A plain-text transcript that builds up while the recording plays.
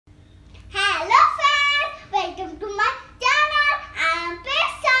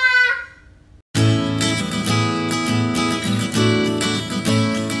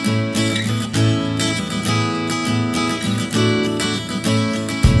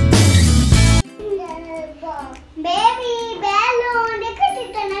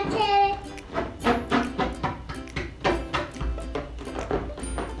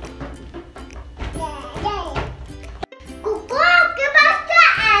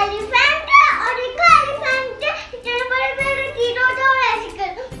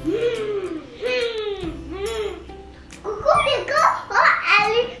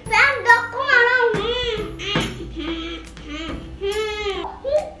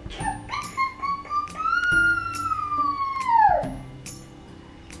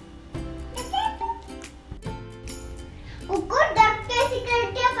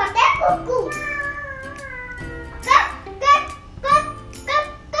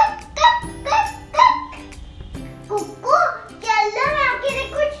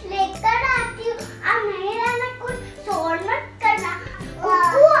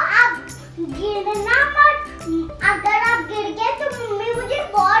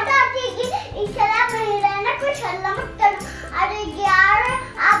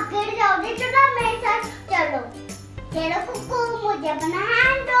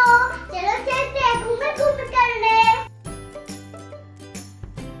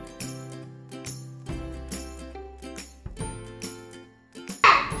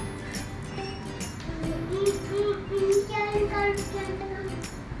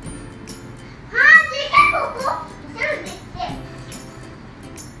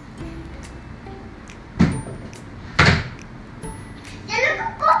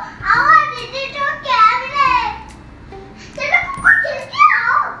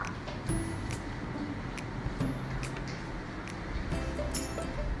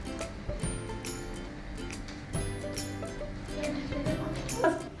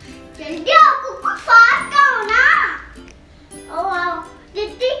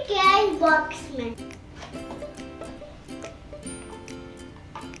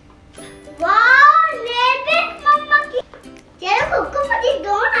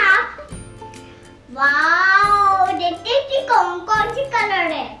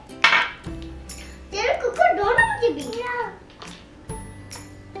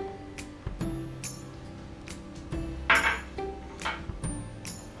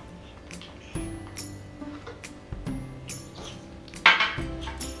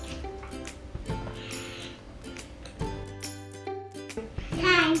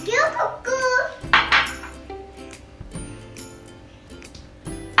Thank you, Cuckoo.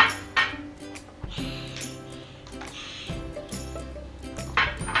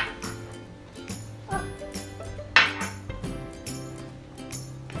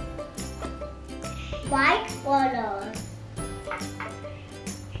 White color.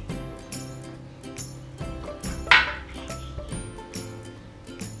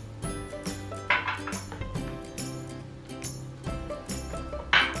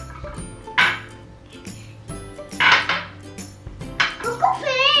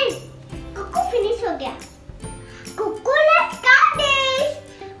 Kukku finish हो गया। कुक्कू let's count this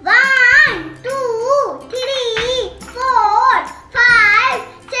 1 2 3 4 5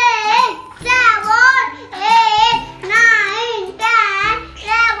 6 7 8 9 10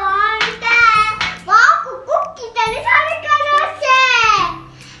 11 12 वाह कुक्कू कितने सारे कलर्स है।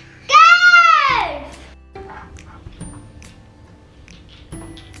 Guys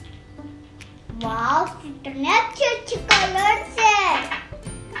वाह कितने अच्छे कलर्स है।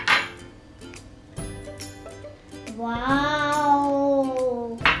 वाओ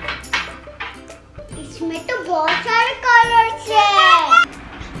इसमें तो बहुत सारे कलर्स है।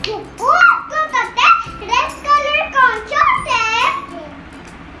 कुक्कू आपको पता है रेड कलर कौन सा होता है?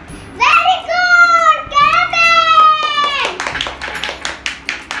 Very good carat.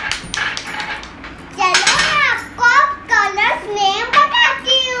 चलो मैं आपको कलर्स नेम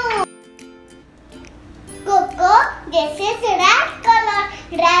बताती हूँ। कुक्कू this is red colour,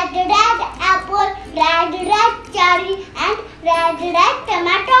 red red Apple, red red cherry and red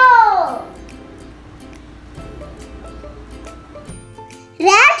tomato.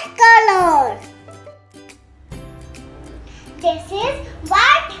 Red color. This is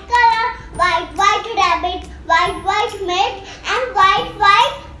white color, white rabbit, white milk and white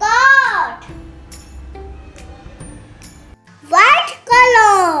goat. White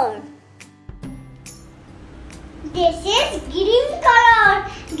color. This is green color,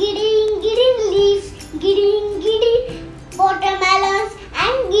 green leaves, green watermelons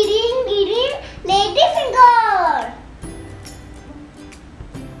and green ladyfinger.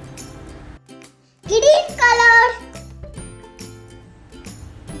 Green color.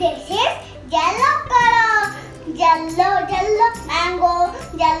 This is yellow color, yellow mango,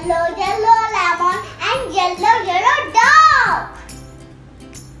 yellow lemon and yellow dog.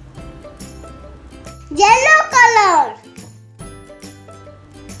 Yellow color.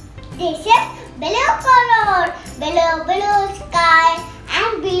 This is blue color, blue sky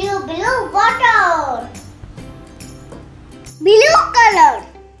and blue water. Blue color.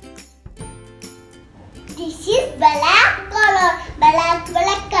 This is black color, black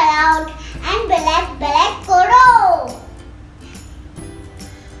cloud and black coral.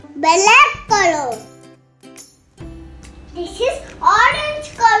 Black color. This is orange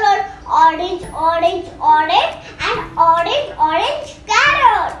color, orange and orange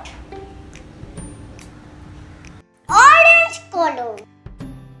carrot. Orange color.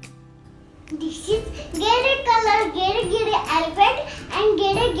 This is gray color, gray elephant and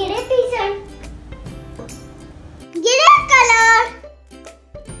gray pigeon. Gray color.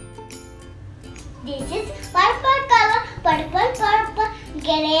 This is purple color, purple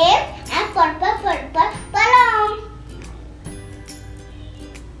grape and purple plum.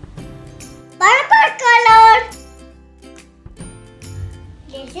 Purple color.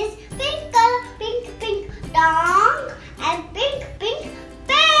 This is pink color, pink tongue and pink pig.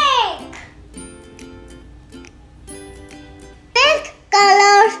 Pink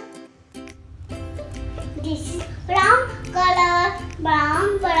color. This is brown color,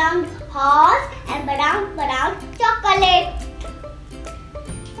 brown horse and brown chocolate.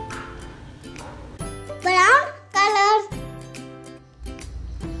 Brown color.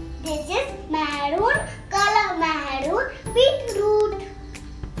 This is maroon color, maroon beetroot.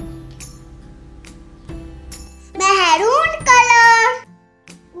 Maroon color.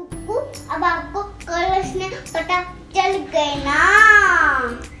 कुक्कू अब आपको colours ने पता चल गए ना?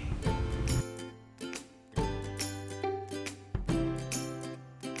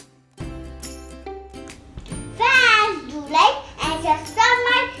 Fans do like and subscribe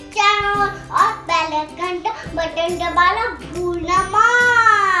my channel और bell icon button दबाना भूलना मत।